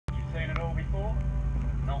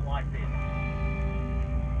like this.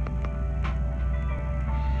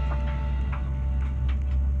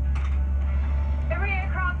 Every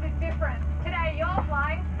aircraft is different. Today you're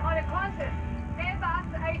flying on a Qantas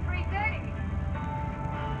Airbus A330.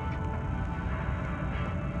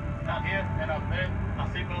 Down here and up there, our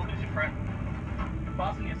seatbelt is your friend. You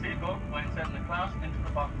fasten your seatbelt when setting the class into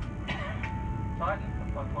the buckle.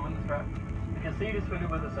 Tighten by pulling the strap. If your seat is fitted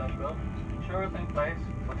with a seatbelt, ensure it's in place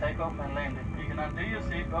for takeoff and landing. You can undo your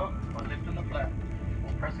seatbelt by lifting the flap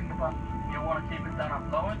or pressing the button. You'll want to keep it done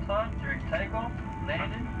up low and tight during takeoff,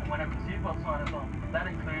 landing, and whenever the seatbelt sign is on. That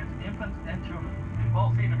includes infants and children.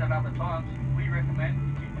 While seated at other times, we recommend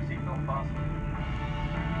you keep your seatbelt fastened.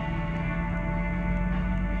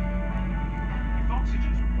 If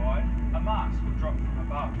oxygen is required, a mask will drop from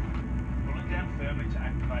above. Pull it down firmly to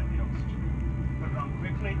activate the oxygen. Put it on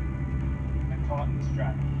quickly and tighten the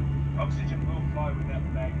strap. Oxygen will flow without the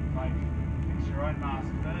bag inflating. Fix your own mask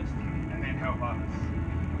first and then help others.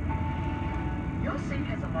 Your seat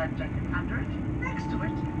has a life jacket under it, next to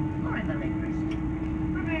it, or in the leg rest.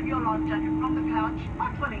 Remove your life jacket from the pouch by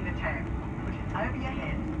pulling the tag. Put it over your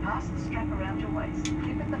head, pass the strap around your waist,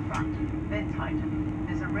 clip at the front, then tighten.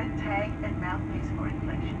 There's a red tag and mouthpiece for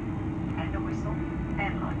inflation, and a whistle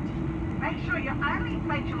and light. Make sure you only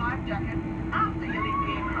inflate your life jacket after you leave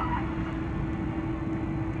the aircraft.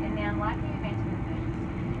 In the unlikely event of emergency,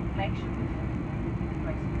 make sure you're in the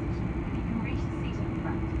brace position. You can reach the seat at the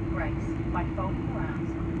front, brace, by folding your arms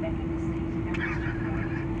on the back of the seat and rest your forward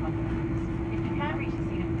on the arms. If you can't reach the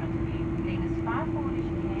seat in front of you, lean as far forward as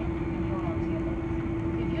you can and hold on to your legs.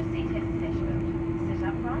 If your seat has a seat belt, sit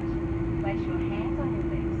upright, place your hands on your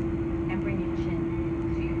legs and bring your chin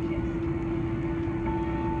to your chest.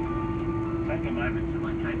 Take a moment to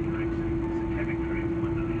locate your exit as the cabin crew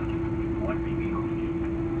wonder might be behind you.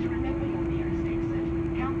 To remember your nearest exit,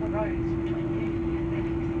 count the rows between you and that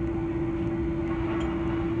exit.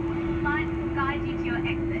 Lights will guide you to your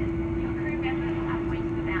exit. Your crew members have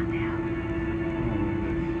pointed them out now.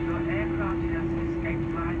 Your aircraft has escape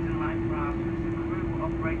flights and life rafts. The crew will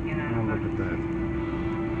operate in an emergency.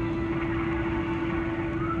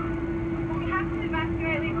 We have to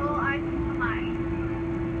evacuate with all items flying.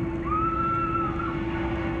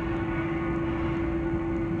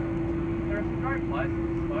 There are some great places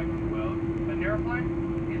to smoke in the world, but an aeroplane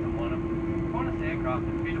isn't one of them. Qantas aircraft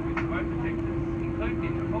are fitted with smoke detectors, included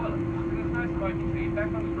in the toilet, so there's no smoke until you're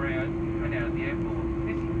back on the ground and out of the airport.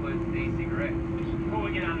 This includes e-cigarettes. Before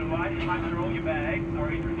we get underway, make sure all your bags are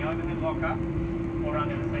either in the overhead locker or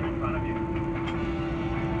under the seat in front of you.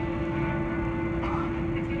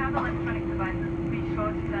 If you have electronic devices, be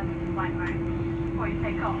sure to set them to flight mode before you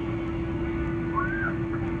take off.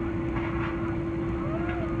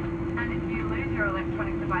 And if you lose your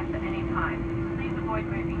electronic device at any time, please avoid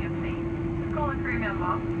moving your seat. Just call a crew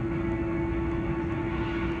member.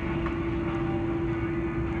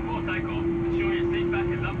 Before takeoff, ensure your seat back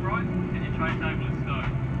is upright and your tray table is stowed.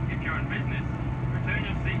 If you're in business, return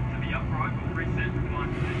your seat to the upright or preset recline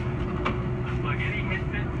position. Unplug any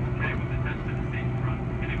headsets or cables attached to the seat in front.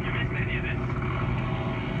 And if you missed any of this,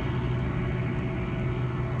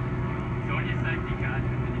 join your safety card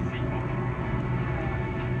in your seat pocket.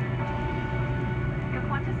 Your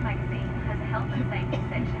Qantas magazine has a health and safety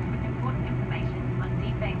section with important information on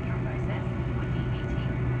deep vein thrombosis, or DVT,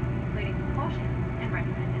 including precautions and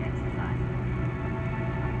recommended exercises.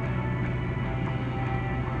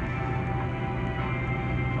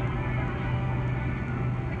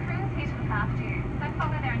 The crew is here to look after you, so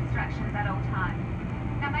follow their instructions at all times.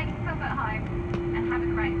 Now make yourself at home and have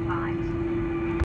a great flight.